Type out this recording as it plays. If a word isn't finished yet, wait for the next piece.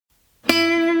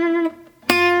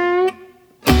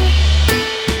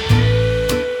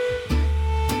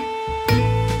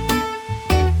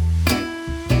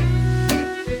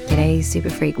Super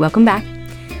Freak. Welcome back.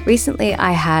 Recently,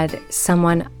 I had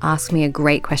someone ask me a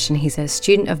great question. He's a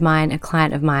student of mine, a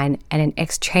client of mine, and an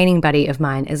ex-training buddy of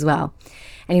mine as well.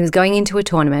 And he was going into a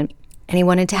tournament and he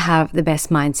wanted to have the best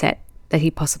mindset that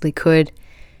he possibly could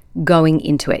going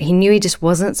into it. He knew he just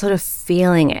wasn't sort of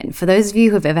feeling it. And for those of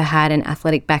you who have ever had an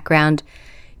athletic background,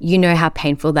 you know how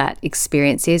painful that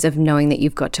experience is of knowing that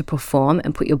you've got to perform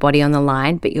and put your body on the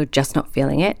line, but you're just not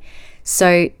feeling it.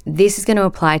 So this is going to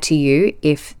apply to you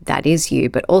if that is you,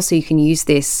 but also you can use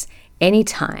this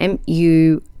anytime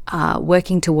you are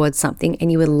working towards something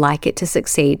and you would like it to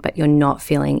succeed, but you're not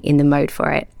feeling in the mode for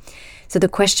it. So the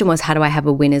question was, how do I have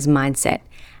a winner's mindset?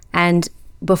 And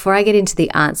before I get into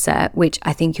the answer, which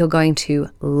I think you're going to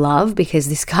love, because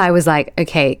this guy was like,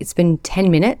 okay, it's been 10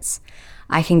 minutes.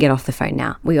 I can get off the phone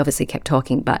now. We obviously kept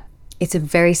talking, but it's a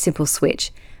very simple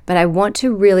switch. But I want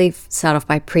to really start off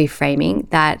by pre-framing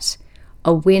that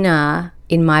a winner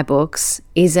in my books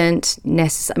isn't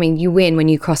necessary. I mean, you win when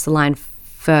you cross the line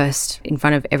first in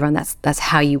front of everyone. That's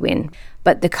how you win.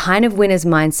 But the kind of winner's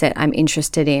mindset I'm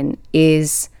interested in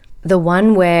is the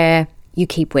one where you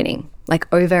keep winning,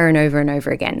 like over and over and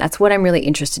over again. That's what I'm really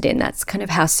interested in. That's kind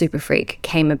of how Super Freak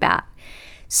came about.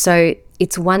 So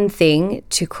it's one thing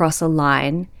to cross a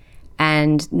line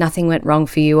and nothing went wrong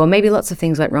for you, or maybe lots of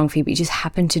things went wrong for you, but you just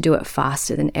happened to do it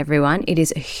faster than everyone. It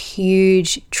is a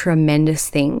huge, tremendous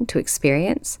thing to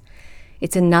experience.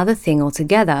 It's another thing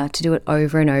altogether to do it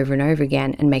over and over and over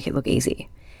again and make it look easy.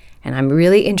 And I'm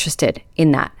really interested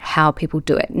in that, how people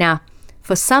do it. Now,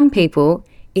 for some people,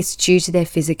 it's due to their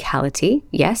physicality.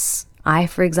 Yes, I,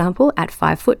 for example, at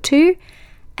 5'2",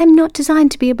 am not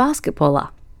designed to be a basketballer.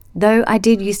 Though I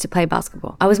did used to play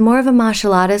basketball. I was more of a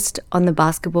martial artist on the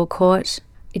basketball court.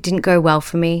 It didn't go well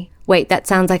for me. Wait, that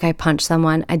sounds like I punched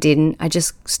someone. I didn't. I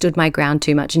just stood my ground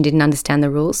too much and didn't understand the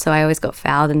rules. So I always got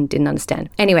fouled and didn't understand.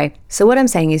 Anyway, so what I'm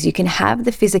saying is you can have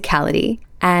the physicality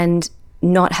and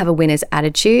not have a winner's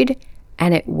attitude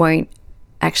and it won't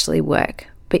actually work.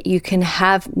 But you can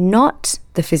have not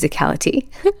the physicality,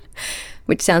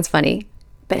 which sounds funny,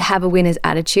 but have a winner's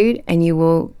attitude and you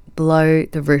will blow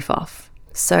the roof off.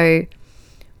 So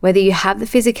whether you have the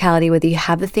physicality, whether you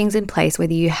have the things in place,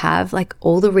 whether you have like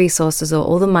all the resources or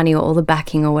all the money or all the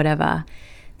backing or whatever,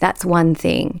 that's one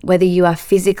thing. Whether you are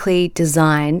physically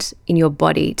designed in your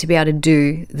body to be able to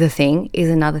do the thing is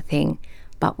another thing.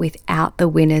 But without the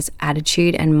winner's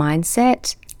attitude and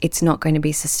mindset, it's not going to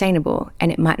be sustainable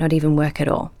and it might not even work at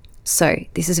all. So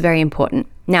this is very important.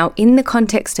 Now, in the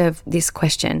context of this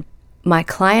question, my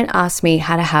client asked me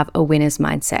how to have a winner's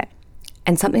mindset.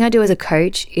 And something I do as a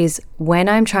coach is when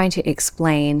I'm trying to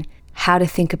explain how to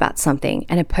think about something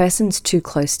and a person's too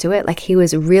close to it, like he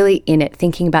was really in it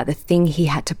thinking about the thing he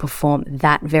had to perform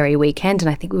that very weekend. And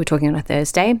I think we were talking on a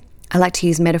Thursday. I like to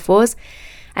use metaphors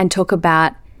and talk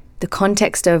about the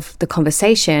context of the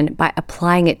conversation by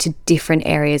applying it to different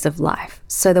areas of life.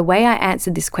 So the way I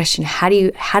answered this question, how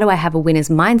do I have a winner's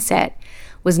mindset,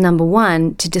 was number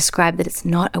one, to describe that it's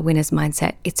not a winner's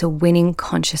mindset, it's a winning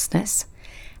consciousness.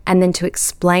 And then to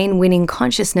explain winning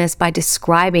consciousness by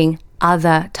describing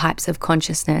other types of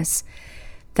consciousness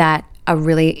that are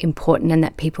really important and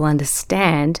that people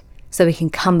understand, so we can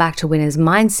come back to winner's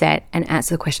mindset and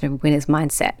answer the question of winner's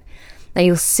mindset. Now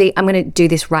you'll see, I'm going to do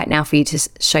this right now for you to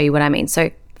show you what I mean.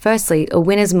 So firstly, a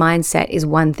winner's mindset is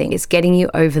one thing. It's getting you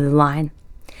over the line.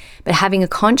 But having a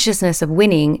consciousness of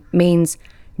winning means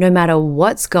no matter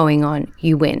what's going on,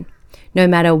 you win. No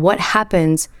matter what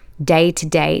happens day to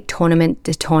day, tournament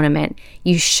to tournament,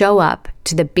 you show up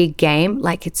to the big game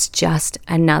like it's just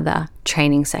another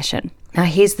training session. Now,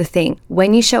 here's the thing.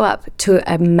 When you show up to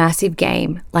a massive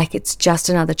game like it's just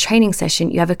another training session,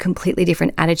 you have a completely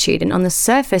different attitude. And on the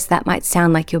surface, that might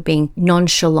sound like you're being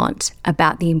nonchalant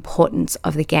about the importance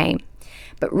of the game.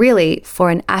 But really, for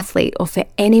an athlete or for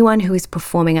anyone who is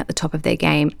performing at the top of their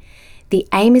game, the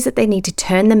aim is that they need to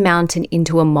turn the mountain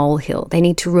into a molehill. They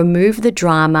need to remove the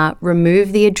drama,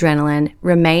 remove the adrenaline,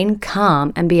 remain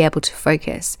calm, and be able to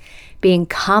focus. Being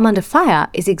calm under fire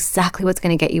is exactly what's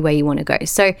going to get you where you want to go.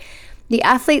 So the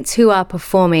athletes who are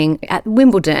performing at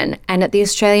Wimbledon and at the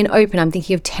Australian Open, I'm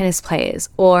thinking of tennis players,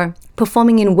 or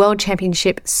performing in World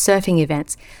Championship surfing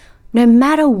events, no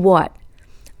matter what,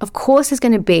 of course there's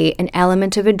going to be an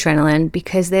element of adrenaline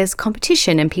because there's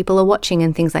competition and people are watching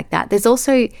and things like that. There's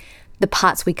also the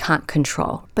parts we can't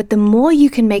control. But the more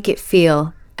you can make it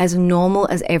feel as normal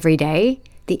as every day,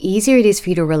 the easier it is for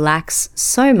you to relax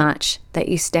so much that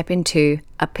you step into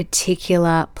a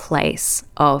particular place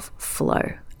of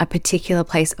flow, a particular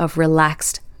place of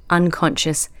relaxed,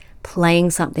 unconscious,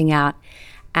 playing something out.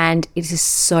 And it is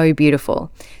so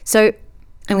beautiful. So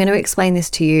I'm going to explain this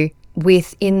to you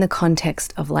within the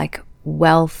context of like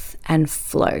wealth and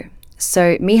flow.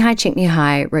 So Mihaly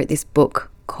Csikszentmihalyi wrote this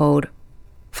book called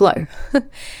Flow,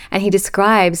 and he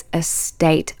describes a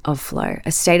state of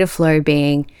flow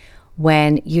being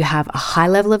when you have a high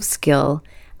level of skill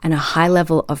and a high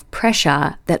level of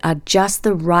pressure that are just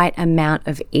the right amount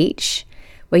of each,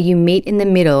 where you meet in the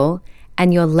middle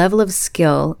and your level of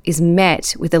skill is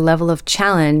met with a level of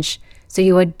challenge. So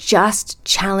you are just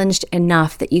challenged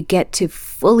enough that you get to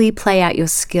fully play out your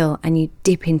skill and you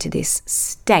dip into this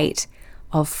state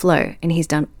of flow. And he's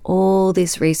done all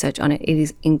this research on it. It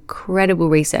is incredible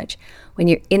research. When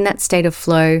you're in that state of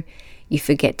flow, you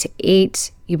forget to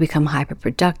eat, you become hyper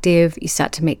productive, you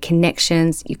start to make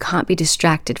connections, you can't be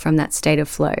distracted from that state of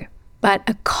flow. But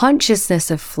a consciousness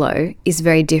of flow is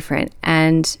very different.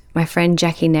 And my friend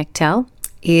Jackie Nechtel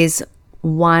is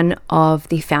one of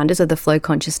the founders of the Flow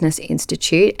Consciousness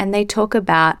Institute. And they talk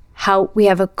about how we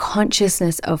have a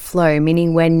consciousness of flow,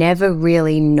 meaning we're never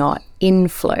really not in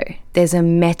flow. There's a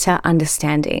meta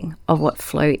understanding of what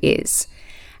flow is.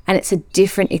 And it's a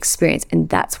different experience. And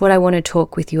that's what I want to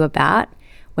talk with you about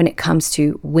when it comes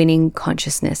to winning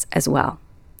consciousness as well.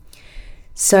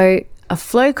 So a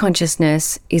flow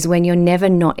consciousness is when you're never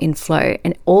not in flow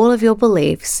and all of your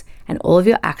beliefs and all of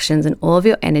your actions and all of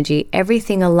your energy,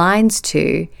 everything aligns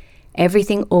to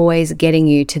everything always getting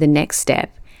you to the next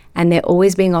step. And there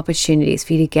always being opportunities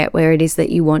for you to get where it is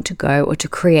that you want to go or to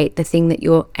create the thing that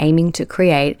you're aiming to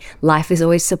create. Life is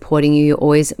always supporting you. You're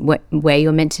always where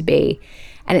you're meant to be.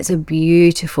 And it's a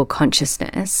beautiful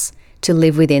consciousness to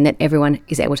live within that everyone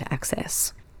is able to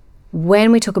access.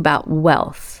 When we talk about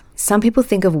wealth, some people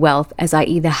think of wealth as I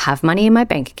either have money in my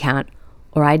bank account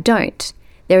or I don't.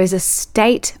 There is a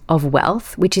state of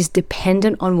wealth which is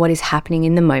dependent on what is happening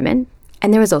in the moment.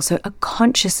 And there is also a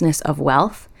consciousness of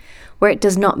wealth where it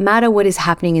does not matter what is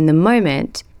happening in the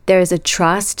moment. There is a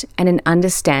trust and an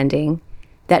understanding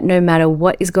that no matter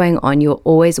what is going on, you're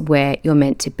always where you're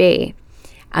meant to be.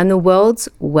 And the world's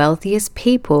wealthiest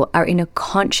people are in a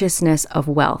consciousness of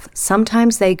wealth.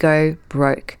 Sometimes they go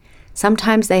broke.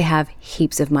 Sometimes they have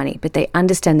heaps of money, but they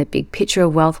understand the big picture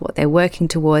of wealth, what they're working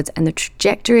towards, and the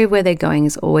trajectory of where they're going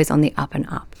is always on the up and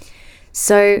up.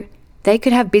 So they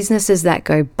could have businesses that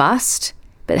go bust,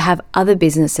 but have other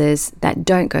businesses that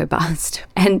don't go bust.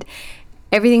 And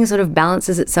everything sort of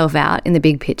balances itself out in the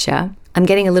big picture. I'm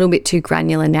getting a little bit too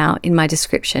granular now in my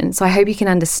description, so I hope you can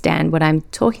understand what I'm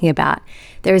talking about.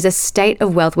 There is a state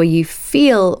of wealth where you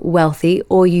feel wealthy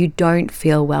or you don't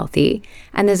feel wealthy.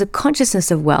 And there's a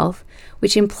consciousness of wealth,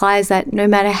 which implies that no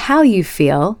matter how you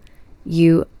feel,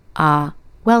 you are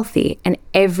wealthy. And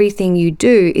everything you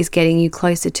do is getting you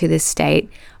closer to this state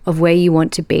of where you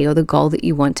want to be or the goal that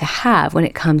you want to have when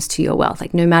it comes to your wealth.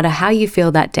 Like no matter how you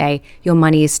feel that day, your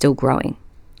money is still growing.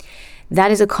 That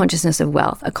is a consciousness of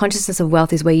wealth. A consciousness of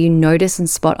wealth is where you notice and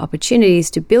spot opportunities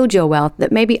to build your wealth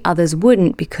that maybe others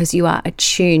wouldn't because you are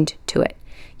attuned to it.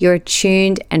 You're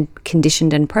attuned and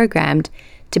conditioned and programmed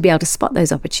to be able to spot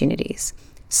those opportunities.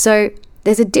 So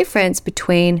there's a difference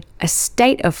between a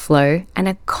state of flow and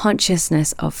a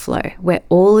consciousness of flow, where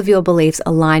all of your beliefs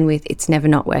align with it's never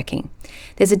not working.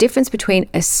 There's a difference between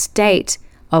a state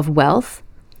of wealth,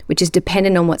 which is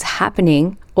dependent on what's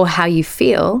happening or how you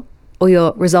feel, or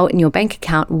your result in your bank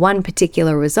account, one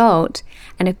particular result,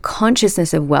 and a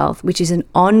consciousness of wealth, which is an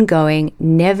ongoing,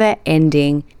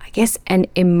 never-ending, I guess, an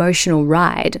emotional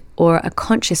ride or a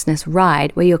consciousness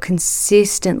ride where you're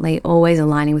consistently always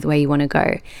aligning with where you want to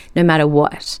go, no matter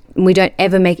what. And we don't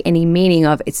ever make any meaning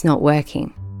of it's not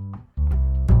working.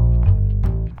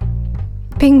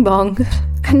 Ping bong,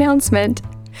 announcement.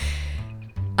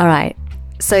 All right,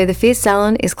 so the Fierce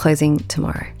Salon is closing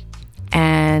tomorrow.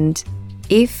 And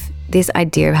if this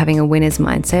idea of having a winner's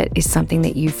mindset is something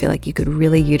that you feel like you could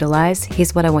really utilize,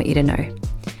 here's what I want you to know.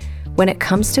 When it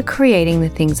comes to creating the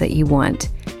things that you want,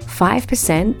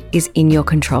 5% is in your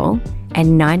control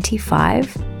and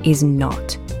 95% is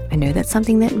not. I know that's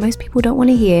something that most people don't want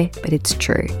to hear, but it's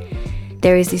true.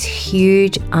 There is this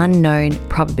huge unknown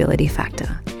probability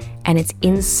factor, and it's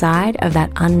inside of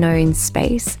that unknown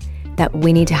space that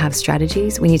we need to have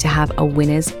strategies. We need to have a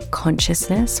winner's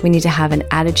consciousness. We need to have an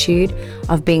attitude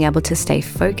of being able to stay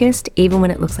focused even when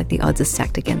it looks like the odds are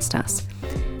stacked against us.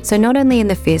 So not only in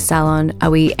the Fierce Salon are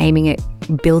we aiming at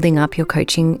building up your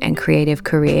coaching and creative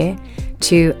career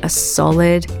to a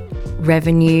solid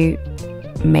revenue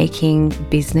making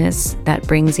business that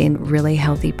brings in really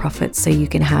healthy profits so you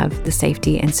can have the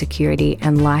safety and security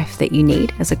and life that you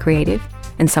need as a creative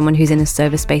and someone who's in a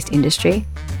service-based industry.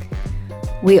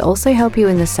 We also help you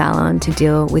in the salon to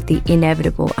deal with the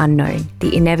inevitable unknown,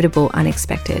 the inevitable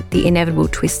unexpected, the inevitable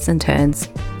twists and turns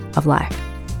of life.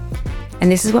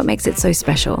 And this is what makes it so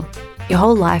special, Your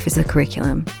whole life is a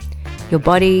curriculum. Your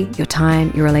body, your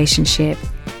time, your relationship,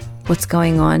 what's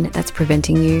going on that's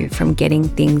preventing you from getting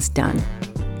things done.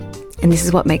 And this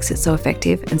is what makes it so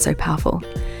effective and so powerful.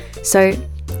 So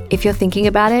if you're thinking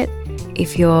about it,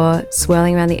 if you're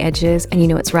swirling around the edges and you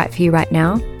know it's right for you right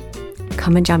now,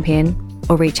 come and jump in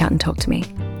or reach out and talk to me.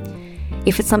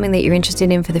 If it's something that you're interested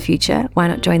in for the future, why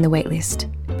not join the waitlist?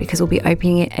 Because we'll be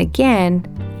opening it again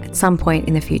at some point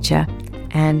in the future,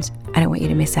 and I don't want you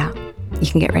to miss out. You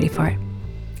can get ready for it.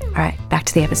 All right, back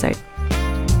to the episode.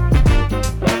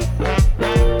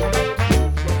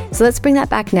 So let's bring that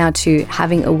back now to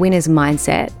having a winner's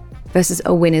mindset versus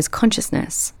a winner's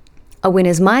consciousness. A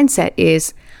winner's mindset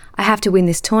is, I have to win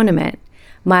this tournament.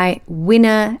 My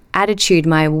winner attitude,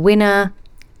 my winner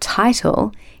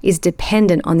title is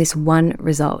dependent on this one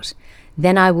result.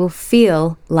 Then I will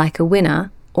feel like a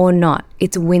winner or not.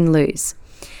 It's win-lose.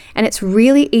 And it's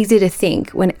really easy to think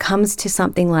when it comes to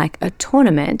something like a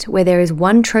tournament where there is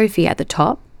one trophy at the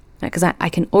top, because I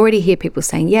can already hear people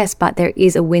saying, yes, but there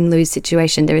is a win-lose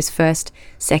situation. There is first,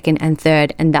 second, and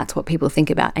third, and that's what people think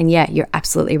about. And yeah, you're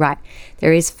absolutely right.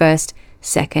 There is first,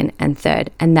 second, and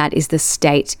third, and that is the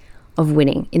state of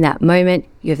winning. In that moment,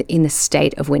 you're in the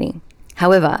state of winning.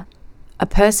 However, a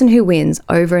person who wins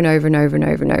over and over and over and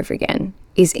over and over again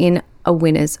is in a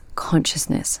winner's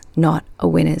consciousness, not a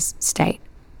winner's state.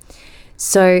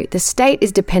 So the state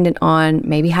is dependent on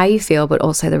maybe how you feel, but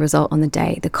also the result on the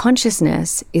day. The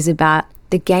consciousness is about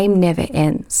the game never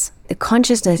ends. The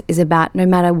consciousness is about no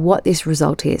matter what this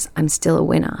result is, I'm still a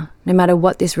winner. No matter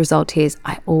what this result is,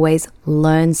 I always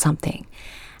learn something.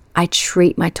 I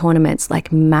treat my tournaments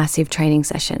like massive training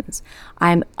sessions.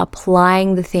 I'm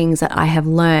applying the things that I have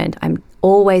learned. I'm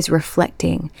always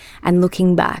reflecting and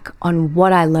looking back on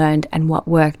what I learned and what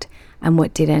worked and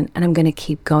what didn't. And I'm going to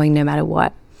keep going no matter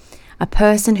what. A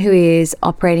person who is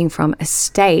operating from a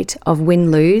state of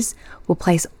win-lose will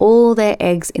place all their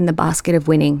eggs in the basket of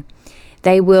winning.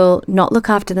 They will not look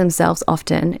after themselves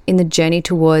often in the journey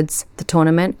towards the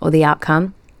tournament or the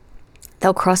outcome.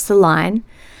 They'll cross the line,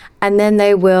 and then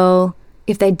they will,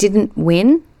 if they didn't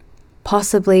win,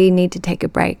 possibly need to take a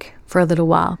break for a little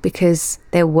while because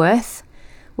their worth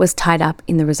was tied up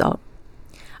in the result.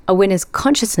 A winner's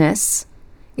consciousness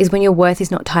is when your worth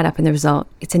is not tied up in the result.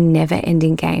 It's a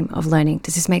never-ending game of learning.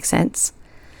 Does this make sense?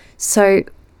 So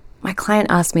my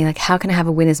client asked me, like, how can I have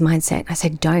a winner's mindset? I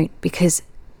said, don't, because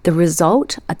the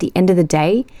result at the end of the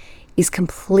day is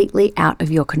completely out of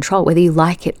your control, whether you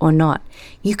like it or not.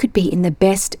 You could be in the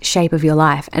best shape of your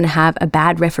life and have a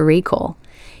bad referee call.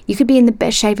 You could be in the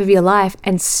best shape of your life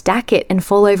and stack it and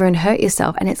fall over and hurt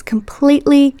yourself, and it's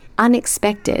completely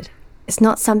unexpected. It's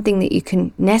not something that you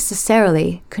can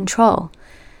necessarily control.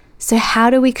 So how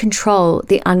do we control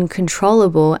the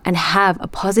uncontrollable and have a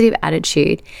positive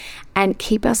attitude and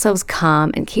keep ourselves calm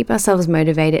and keep ourselves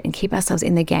motivated and keep ourselves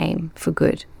in the game for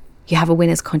good? You have a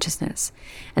winner's consciousness.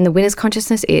 And the winner's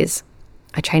consciousness is,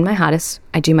 I train my hardest,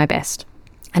 I do my best.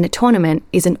 And a tournament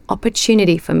is an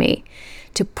opportunity for me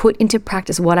to put into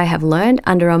practice what I have learned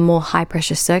under a more high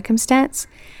pressure circumstance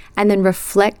and then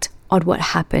reflect on what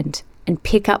happened and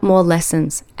pick up more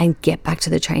lessons and get back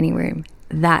to the training room.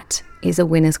 That is a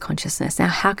winner's consciousness. Now,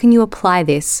 how can you apply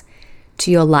this to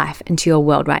your life and to your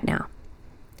world right now?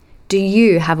 Do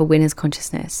you have a winner's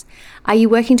consciousness? Are you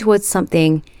working towards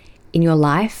something in your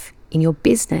life, in your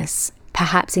business,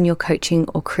 perhaps in your coaching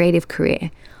or creative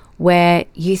career, where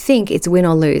you think it's win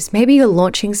or lose? Maybe you're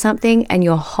launching something and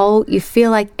you feel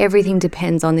like everything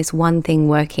depends on this one thing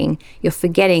working. You're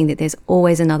forgetting that there's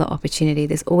always another opportunity.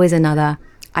 There's always another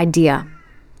idea.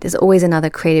 There's always another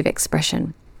creative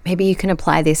expression. Maybe you can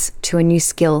apply this to a new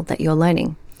skill that you're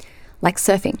learning, like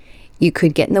surfing. You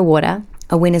could get in the water.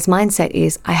 A winner's mindset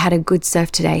is, I had a good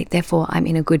surf today, therefore I'm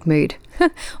in a good mood.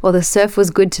 Or the surf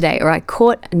was good today, or I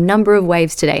caught a number of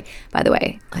waves today. By the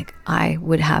way, like, I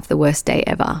would have the worst day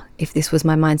ever if this was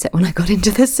my mindset when I got into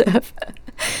the surf.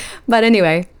 But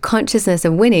anyway, consciousness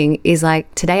of winning is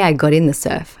like, today I got in the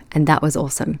surf and that was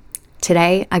awesome.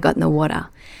 Today I got in the water.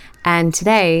 And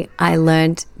today I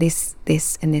learned this,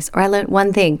 and this, or I learned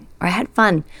one thing, or I had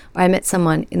fun, or I met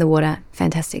someone in the water,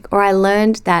 fantastic. Or I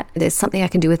learned that there's something I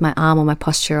can do with my arm or my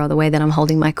posture or the way that I'm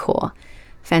holding my core,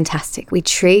 fantastic. We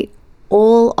treat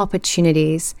all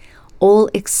opportunities,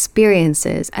 all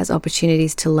experiences as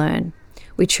opportunities to learn.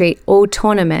 We treat all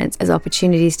tournaments as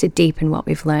opportunities to deepen what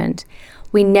we've learned.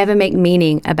 We never make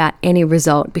meaning about any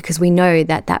result because we know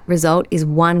that that result is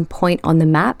one point on the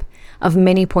map of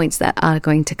many points that are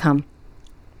going to come.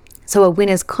 So a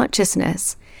winner's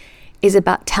consciousness is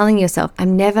about telling yourself,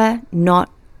 I'm never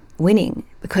not winning,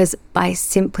 because by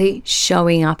simply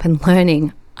showing up and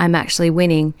learning, I'm actually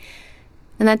winning.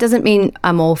 And that doesn't mean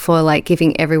I'm all for like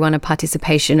giving everyone a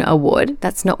participation award.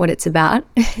 That's not what it's about.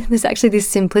 There's actually this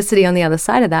simplicity on the other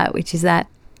side of that, which is that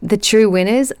the true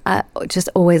winners are just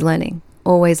always learning,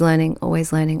 always learning,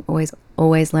 always learning,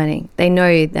 always learning. They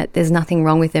know that there's nothing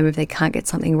wrong with them if they can't get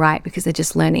something right because they're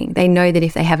just learning. They know that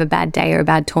if they have a bad day or a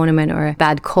bad tournament or a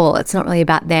bad call, it's not really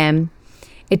about them.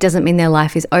 It doesn't mean their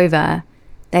life is over.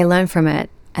 They learn from it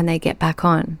and they get back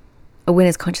on. A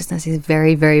winner's consciousness is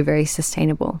very, very, very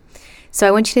sustainable. So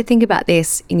I want you to think about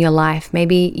this in your life.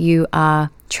 Maybe you are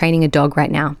training a dog right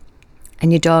now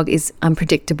and your dog is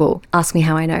unpredictable. Ask me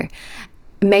how I know.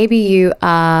 Maybe you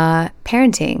are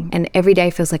parenting and every day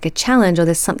feels like a challenge, or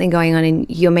there's something going on and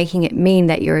you're making it mean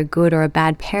that you're a good or a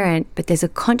bad parent, but there's a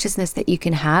consciousness that you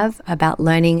can have about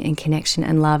learning and connection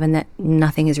and love, and that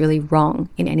nothing is really wrong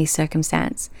in any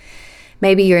circumstance.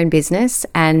 Maybe you're in business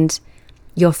and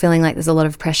you're feeling like there's a lot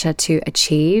of pressure to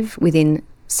achieve within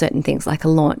certain things, like a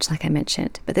launch, like I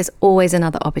mentioned, but there's always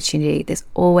another opportunity. There's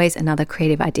always another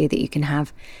creative idea that you can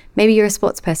have. Maybe you're a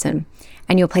sports person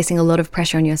and you're placing a lot of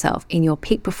pressure on yourself in your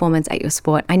peak performance at your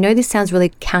sport. I know this sounds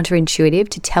really counterintuitive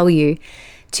to tell you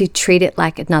to treat it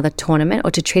like another tournament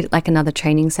or to treat it like another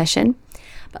training session.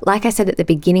 But like I said at the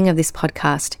beginning of this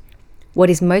podcast, what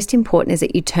is most important is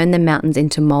that you turn the mountains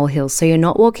into molehills. So you're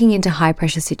not walking into high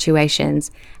pressure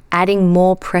situations, adding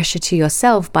more pressure to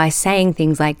yourself by saying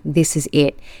things like, this is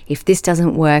it. If this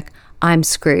doesn't work, I'm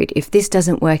screwed. If this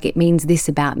doesn't work, it means this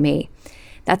about me.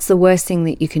 That's the worst thing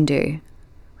that you can do.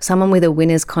 Someone with a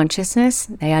winner's consciousness,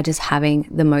 they are just having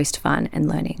the most fun and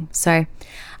learning. So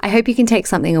I hope you can take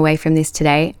something away from this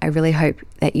today. I really hope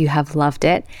that you have loved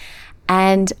it.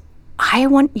 And I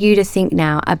want you to think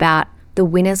now about the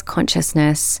winner's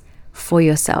consciousness for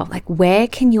yourself. Like, where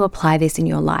can you apply this in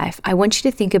your life? I want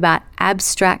you to think about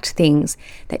abstract things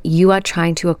that you are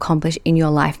trying to accomplish in your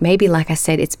life. Maybe, like I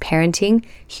said, it's parenting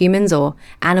humans or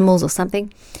animals or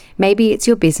something. Maybe it's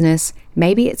your business.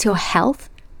 Maybe it's your health.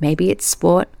 Maybe it's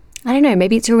sport. I don't know.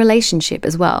 Maybe it's your relationship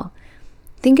as well.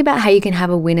 Think about how you can have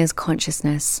a winner's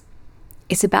consciousness.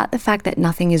 It's about the fact that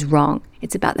nothing is wrong.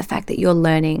 It's about the fact that you're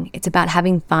learning. It's about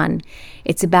having fun.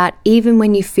 It's about, even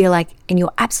when you feel like, and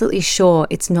you're absolutely sure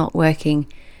it's not working,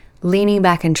 leaning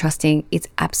back and trusting it's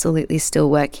absolutely still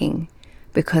working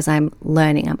because I'm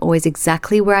learning. I'm always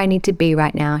exactly where I need to be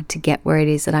right now to get where it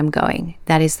is that I'm going.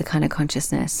 That is the kind of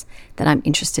consciousness that I'm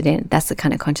interested in. That's the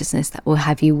kind of consciousness that will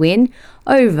have you win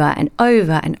over and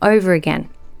over and over again.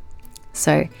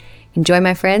 So enjoy,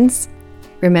 my friends.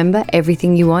 Remember,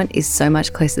 everything you want is so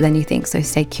much closer than you think. So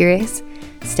stay curious,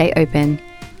 stay open,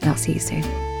 and I'll see you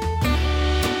soon.